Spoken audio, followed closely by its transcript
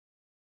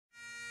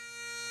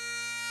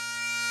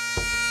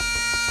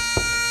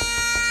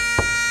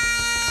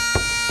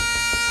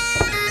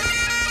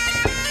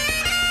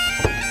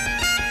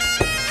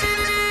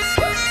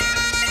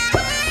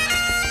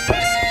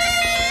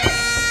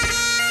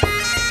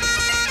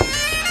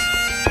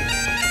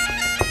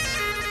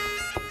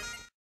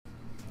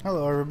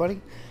Hello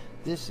everybody,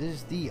 this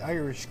is the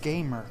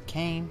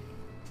IRISHgamerKAIN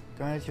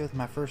coming at you with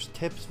my first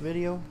tips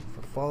video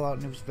for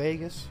Fallout New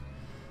Vegas.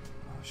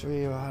 I'll show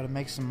you how to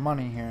make some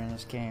money here in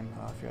this game.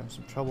 If you're having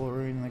some trouble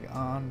reading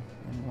on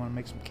and you want to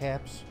make some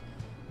caps,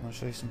 I'm going to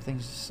show you some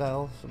things to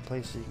sell, some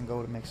places you can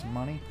go to make some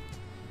money.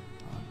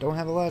 Don't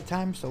have a lot of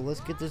time, so let's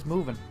get this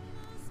moving.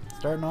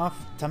 Starting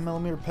off,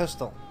 10mm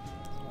pistol.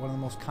 One of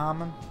the most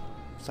common,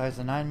 besides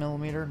the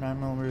 9mm.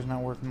 9mm is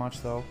not worth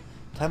much though.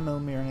 10mm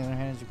on the other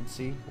hand, as you can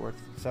see, worth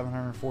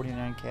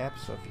 749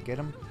 caps, so if you get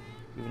them,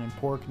 even in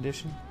poor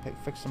condition,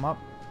 fix them up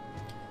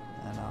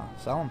and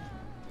sell them.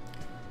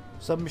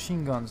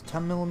 Submachine guns,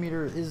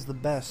 10mm is the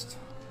best,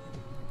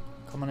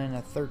 coming in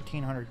at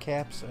 1300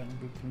 caps in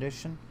good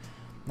condition.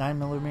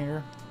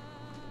 9mm,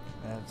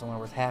 it's only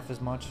worth half as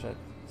much at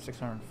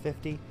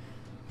 650,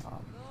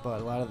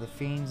 but a lot of the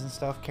fiends and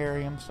stuff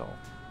carry them, so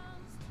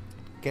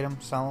get them,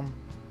 sell them,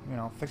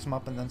 fix them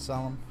up and then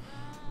sell them.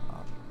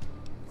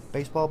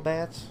 Baseball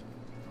bats,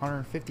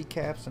 150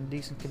 caps in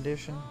decent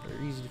condition.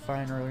 They're easy to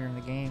find earlier in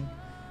the game.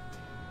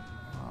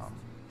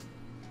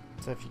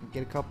 So if you can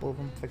get a couple of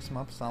them, fix them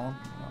up, sell them.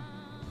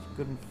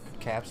 Good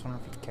caps,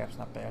 150 caps,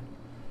 not bad.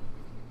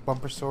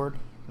 Bumper sword,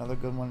 another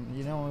good one.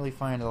 You don't really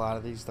find a lot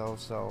of these though,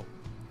 so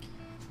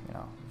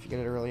if you get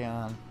it early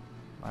on,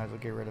 might as well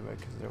get rid of it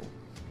because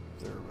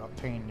they're a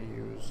pain to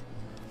use.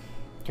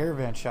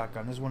 Caravan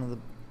shotgun is one of the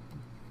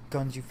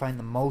guns you find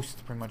the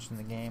most pretty much in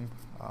the game.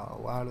 A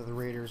lot of the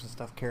raiders and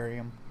stuff carry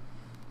them.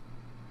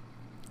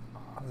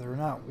 They're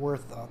not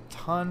worth a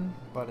ton,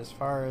 but as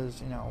far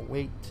as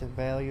weight to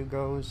value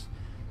goes,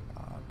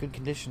 good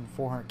condition,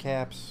 400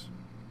 caps,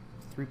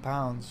 3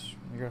 pounds.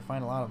 You're gonna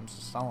find a lot of them, so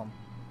sell them.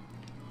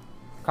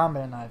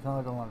 Combat knife,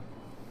 another good one.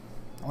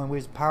 Only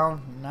weighs a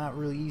pound, not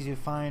really easy to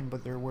find,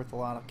 but they're worth a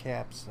lot of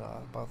caps.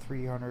 About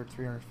 300,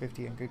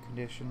 350 in good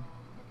condition.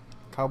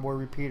 Cowboy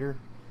repeater,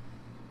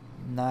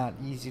 not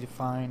easy to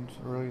find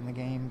early in the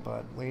game,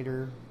 but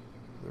later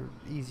they're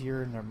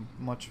easier and they're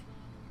much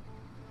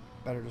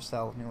better to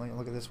sell.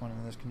 Look at this one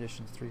in this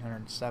condition,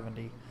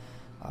 370.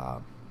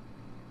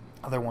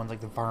 Other ones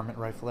like the varmint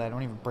rifle, that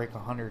don't even break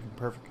 100 in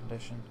perfect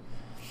condition.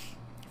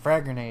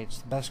 Frag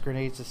grenades, the best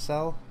grenades to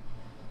sell,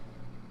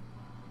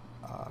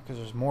 because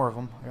there's more of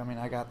them.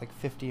 I got like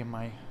 50 in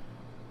my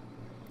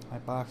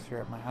box here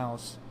at my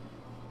house,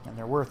 and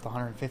they're worth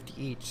 150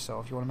 each. So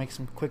if you want to make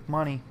some quick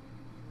money,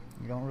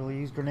 you don't really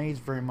use grenades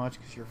very much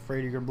because you're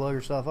afraid you're going to blow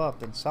yourself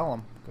up, then sell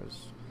them,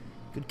 because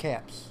good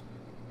caps,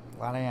 a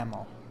lot of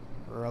ammo,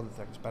 or other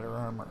things, better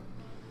armor.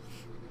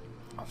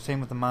 Same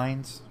with the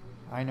mines.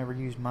 I never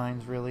use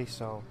mines really,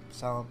 so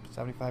sell them,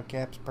 75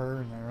 caps per,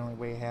 and they only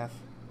weigh half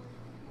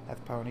a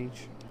pound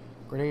each.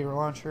 Grenade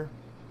launcher,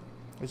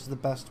 this is the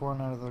best one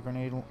out of the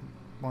grenade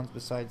ones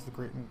besides the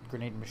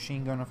grenade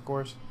machine gun, of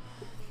course.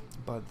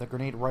 But the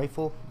grenade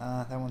rifle,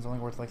 that one's only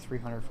worth like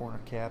 300,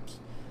 400 caps.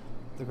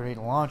 The grenade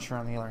launcher,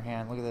 on the other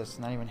hand, look at this,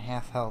 not even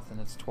half health, and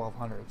it's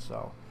 1200.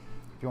 So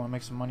if you want to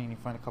make some money and you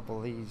find a couple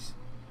of these,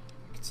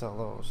 you can sell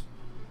those.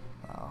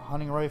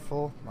 Hunting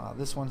rifle,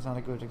 this one's not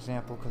a good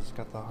example because it's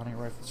got the hunting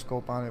rifle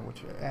scope on it,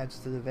 which adds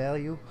to the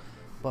value.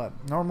 But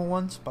normal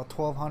ones, about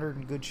 1200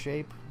 in good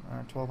shape,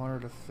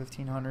 1200 to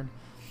 1500.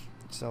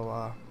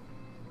 So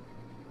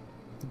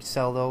you can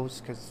sell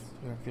those because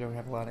if you don't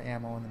have a lot of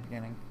ammo in the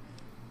beginning.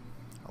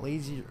 The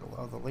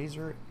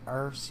laser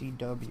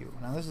RCW.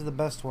 Now this is the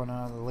best one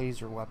out of the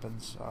laser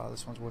weapons.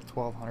 This one's worth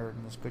 1200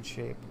 in this good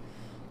shape.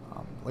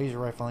 Laser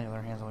rifle, on the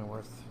other hand, is only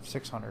worth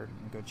 600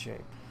 in good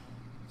shape.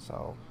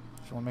 So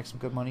if you want to make some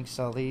good money,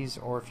 sell these.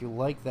 Or if you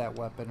like that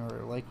weapon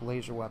or like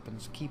laser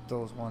weapons, keep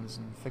those ones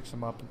and fix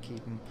them up and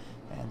keep them,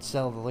 and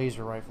sell the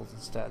laser rifles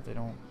instead. They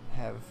don't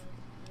have,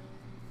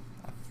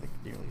 I think,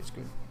 nearly as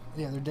good.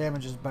 Yeah, their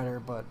damage is better,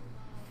 but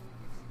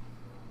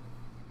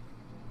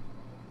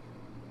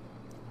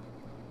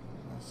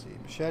let's see,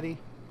 machete,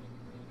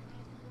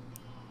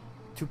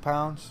 2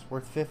 pounds,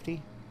 worth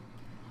 50.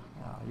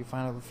 You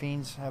find out the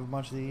fiends have a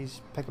bunch of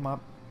these, pick them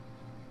up,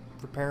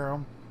 repair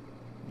them,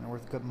 they're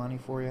worth good money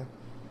for you.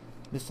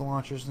 Missile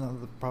launchers,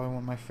 probably one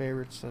of my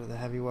favorites out of the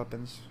heavy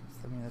weapons.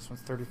 This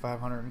one's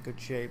 3500 in good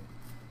shape.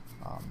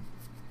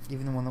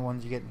 Even the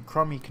ones you get in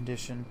crummy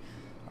condition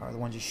are the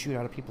ones you shoot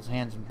out of people's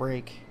hands and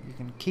break. You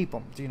can keep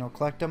them,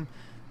 collect them,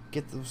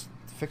 get those,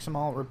 fix them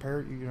all,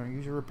 repair.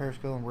 Use your repair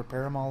skill and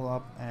repair them all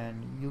up,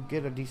 and you'll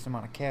get a decent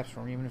amount of caps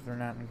from them, even if they're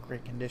not in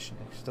great condition.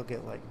 You still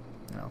get like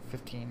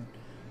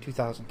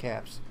 2,000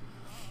 caps.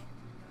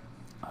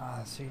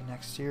 Let's see,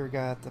 next here we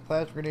got the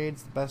plasma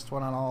grenades, the best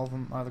one on all of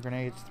them are the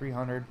grenades,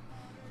 300.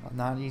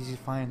 Not easy to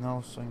find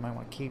those, so you might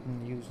want to keep them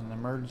to use in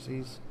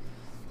emergencies.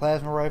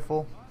 Plasma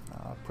rifle,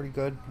 pretty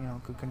good,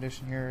 good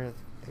condition here,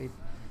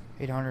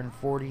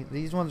 840.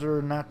 These ones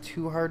are not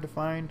too hard to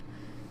find,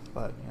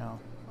 but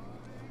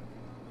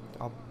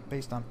all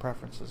based on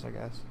preferences, I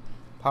guess.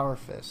 Power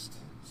fist,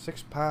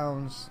 6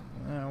 pounds,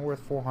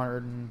 worth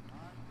 400 in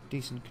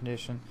decent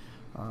condition.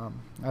 I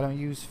don't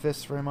use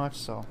fists very much,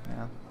 so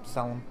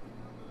sell them.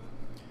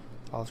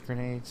 Pulse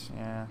grenades,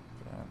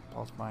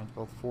 pulse mines,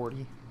 both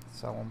 40.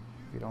 Sell them.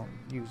 You don't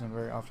use them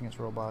very often against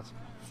robots.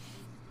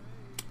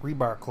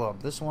 Rebar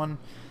Club. This one,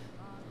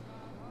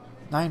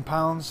 9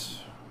 pounds,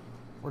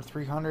 worth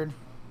 300.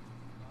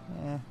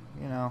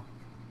 You know,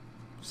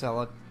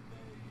 sell it.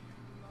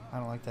 I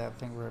don't like that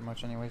thing very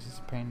much anyways. It's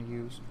a pain to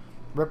use.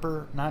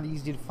 Ripper, not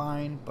easy to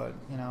find, but,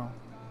 you know,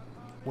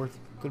 worth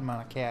a good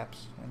amount of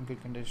caps in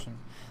good condition.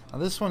 Now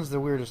this one's the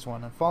weirdest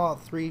one. In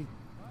Fallout 3,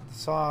 the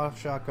sawed-off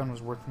shotgun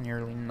was worth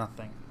nearly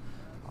nothing.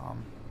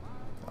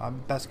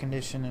 Best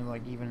condition and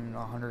like even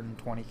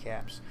 120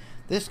 caps.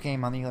 This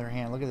game, on the other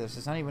hand, look at this.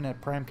 It's not even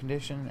at prime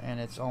condition, and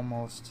it's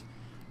almost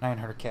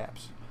 900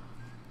 caps.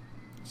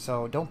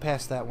 So don't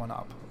pass that one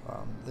up.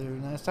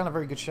 It's not a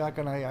very good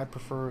shotgun. I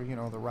prefer, you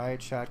know, the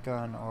riot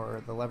shotgun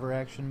or the lever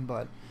action,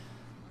 but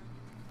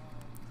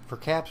for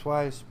caps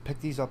wise, pick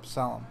these up,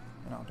 sell them.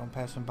 You know, don't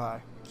pass them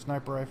by.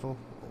 Sniper rifle,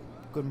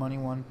 good money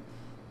one,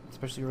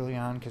 especially early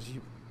on, because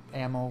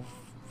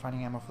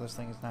finding ammo for this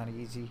thing is not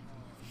easy.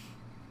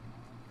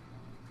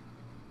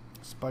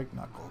 Spike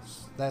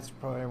knuckles. That's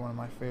probably one of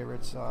my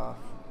favorites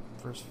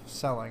for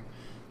selling.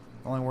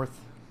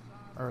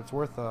 It's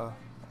worth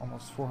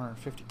almost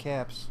 450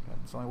 caps.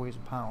 It only weighs a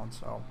pound,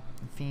 so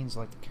fiends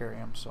like to carry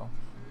them. So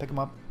pick them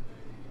up,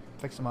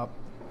 fix them up,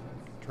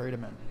 trade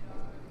them in.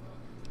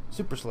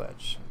 Super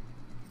sledge.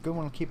 Good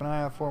one to keep an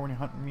eye out for when you're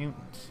hunting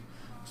mutants.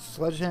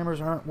 Sledgehammers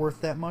aren't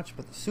worth that much,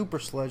 but the super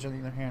sledge, on the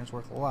other hand, is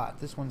worth a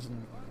lot. This one's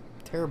in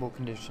terrible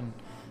condition,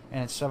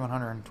 and it's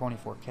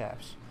 724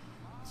 caps.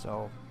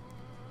 So,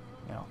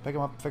 you know, pick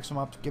them up, fix them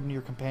up, give them to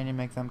your companion,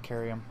 make them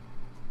carry them.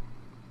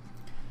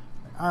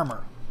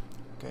 Armor.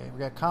 Okay, we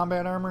got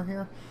combat armor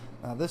here.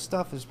 This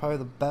stuff is probably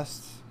the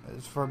best,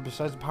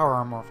 besides the power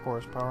armor, of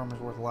course. Power armor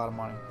is worth a lot of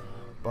money,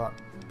 but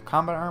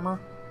combat armor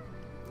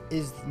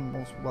is the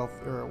most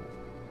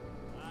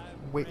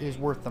is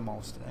worth the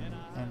most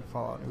in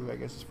Fallout New, I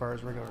guess, as far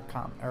as regular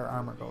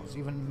armor goes.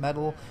 Even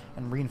metal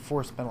and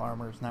reinforced metal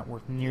armor is not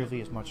worth nearly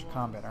as much as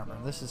combat armor.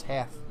 This is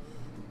half.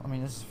 I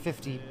mean, this is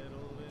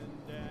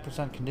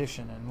 50%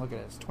 condition, and look at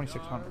it, it's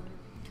 2,600.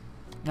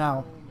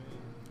 Now,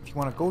 if you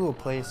want to go to a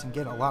place and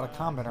get a lot of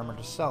combat armor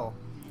to sell,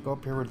 go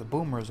up here where the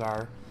boomers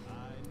are,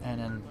 and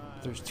then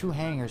there's 2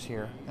 hangars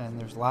here, and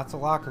there's lots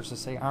of lockers that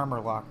say armor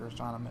lockers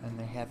on them, and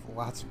they have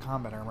lots of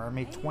combat armor. I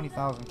made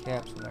 20,000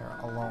 caps in there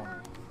alone,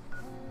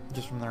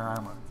 just from their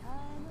armor.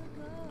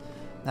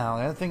 Now,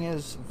 the other thing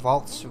is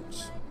vault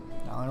suits.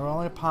 Now, they're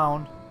only a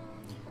pound,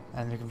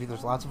 and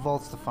there's lots of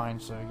vaults to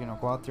find, so, you know,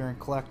 go out there and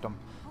collect them,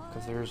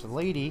 because there's a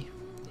lady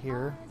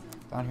here,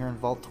 down here in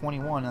Vault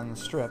 21 on the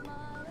strip,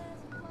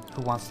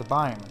 who wants to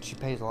buy them. She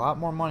pays a lot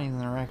more money than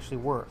they're actually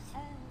worth.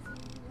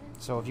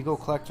 So if you go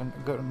collect a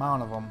good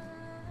amount of them,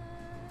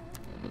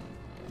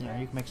 you know,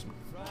 you can make some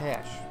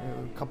cash.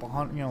 A couple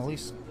hundred, you know, at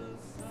least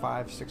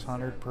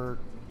 500-600 per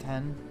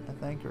 10, I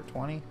think, or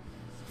 20.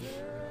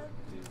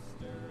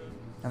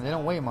 And they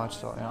don't weigh much,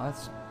 so, you know,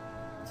 that's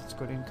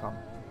good income.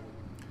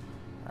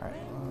 Alright,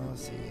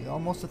 let's see.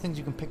 Most of the things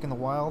you can pick in the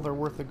wild are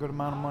worth a good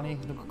amount of money.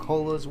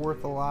 Nuka-Cola is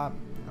worth a lot.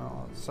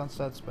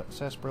 Sunset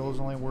Sarsaparilla is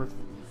only worth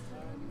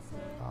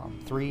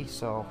 3,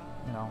 so,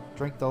 you know,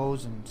 drink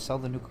those and sell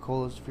the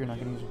Nuka-Colas if you're not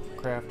going to use them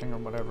for crafting or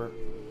whatever.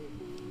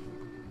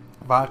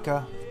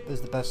 Vodka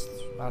is the best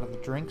out of the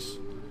drinks. It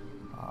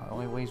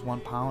only weighs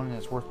 1 pound and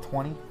it's worth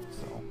 20,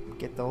 so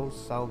get those,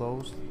 sell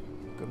those.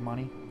 Good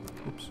money.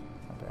 Oops,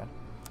 not bad.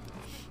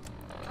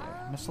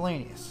 Okay,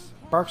 miscellaneous.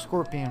 Bark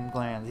scorpion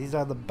glands. These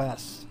are the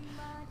best.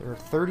 They're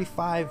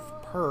 35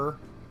 per,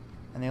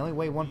 and they only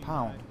weigh 1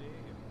 pound.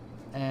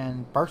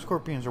 And bark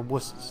scorpions are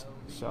wusses,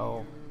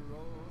 so,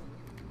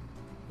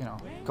 you know,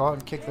 go out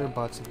and kick their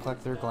butts and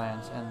collect their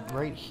glands. And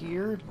right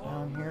here,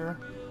 down here,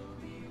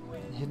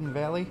 in Hidden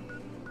Valley,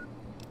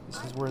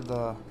 this is where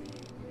the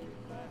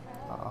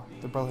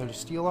Brotherhood of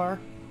Steel are.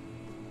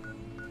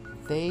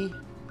 They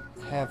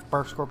have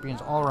bark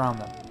scorpions all around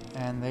them,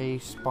 and they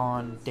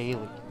spawn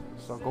daily.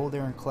 So go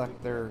there and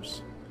collect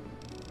theirs.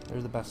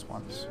 They're the best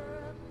ones,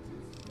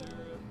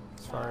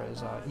 as far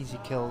as easy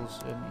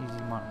kills and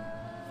easy money.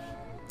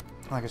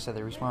 Like I said,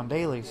 they respawn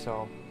daily,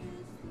 so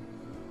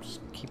just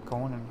keep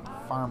going and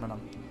farming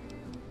them.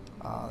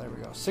 There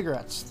we go.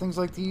 Cigarettes, things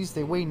like these,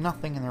 they weigh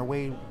nothing, and they're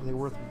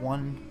worth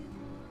 1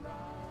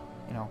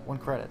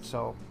 credit.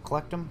 So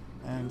collect them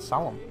and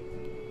sell them.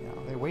 You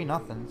know, they weigh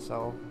nothing,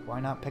 so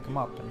why not pick them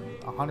up?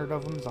 And 100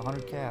 of them is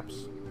 100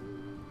 caps.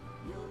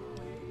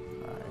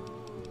 All right.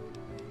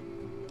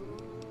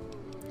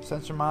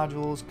 Sensor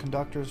modules,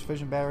 conductors,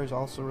 fission batteries,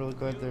 also really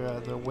good.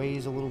 Their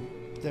weigh's a little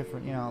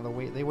different. You know,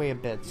 they weigh a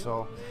bit,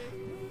 so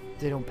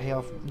they don't pay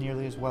off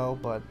nearly as well,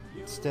 but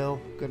still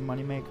good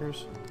money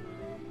makers.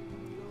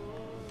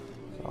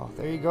 So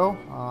there you go.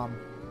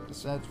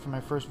 That's it for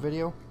my first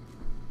video.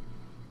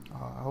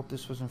 I hope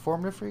this was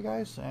informative for you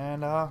guys,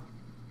 and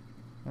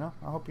you know,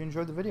 I hope you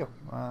enjoyed the video.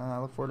 I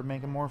look forward to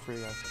making more for you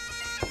guys.